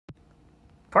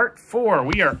Part 4,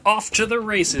 we are off to the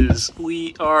races.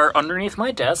 We are underneath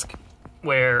my desk,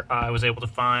 where I was able to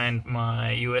find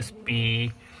my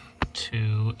USB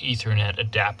to Ethernet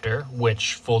adapter,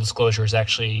 which, full disclosure, is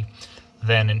actually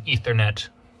then an Ethernet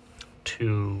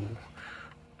to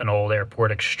an old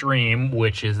Airport Extreme,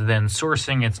 which is then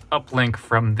sourcing its uplink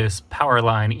from this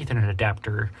Powerline Ethernet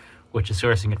adapter, which is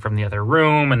sourcing it from the other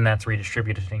room, and that's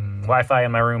redistributing Wi-Fi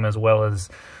in my room, as well as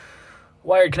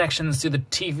wired connections to the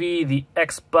TV, the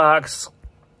Xbox,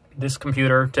 this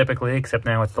computer, typically, except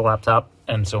now it's the laptop,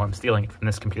 and so I'm stealing it from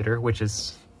this computer, which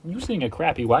is using a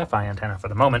crappy Wi-Fi antenna for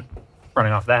the moment,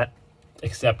 running off that,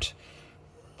 except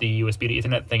the USB to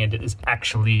Ethernet thing is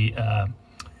actually an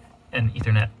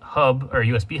Ethernet hub, or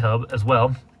USB hub as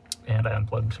well, and I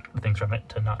unplugged the things from it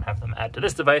to not have them add to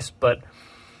this device, but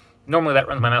normally that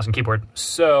runs my mouse and keyboard,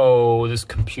 so this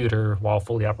computer, while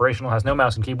fully operational, has no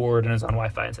mouse and keyboard and is on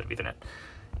Wi-Fi instead of Ethernet.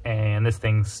 And this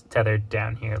thing's tethered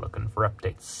down here looking for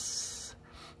updates.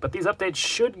 But these updates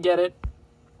should get it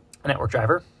a network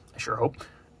driver, I sure hope,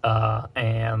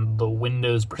 and the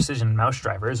Windows Precision mouse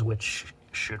drivers, which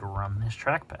should run this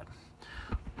trackpad.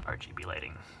 RGB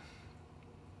lighting.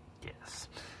 Yes.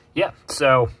 Yeah,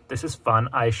 so this is fun.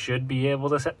 I should be able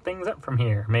to set things up from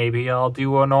here. Maybe I'll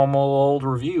do a normal old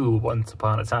review once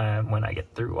upon a time when I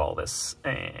get through all this.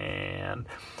 And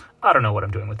I don't know what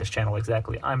I'm doing with this channel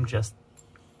exactly. I'm just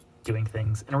doing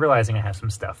things and realizing I have some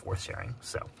stuff worth sharing.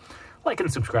 So like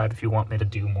and subscribe if you want me to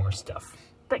do more stuff.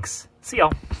 Thanks. See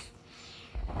y'all.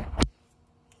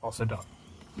 Also dog.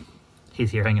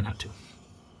 He's here hanging out too.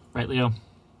 Right, Leo?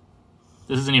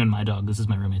 This isn't even my dog. This is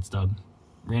my roommate's dog.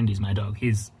 Randy's my dog.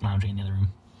 He's lounging in the other room.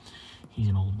 He's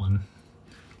an old one.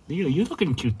 Leo, you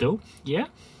looking cute though. Yeah?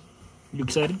 You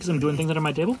excited because I'm doing things under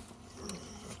my table?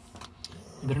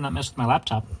 You better not mess with my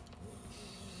laptop.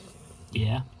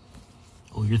 Yeah?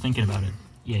 Oh, you're thinking about it.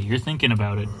 Yeah, you're thinking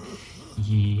about it.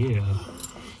 Yeah.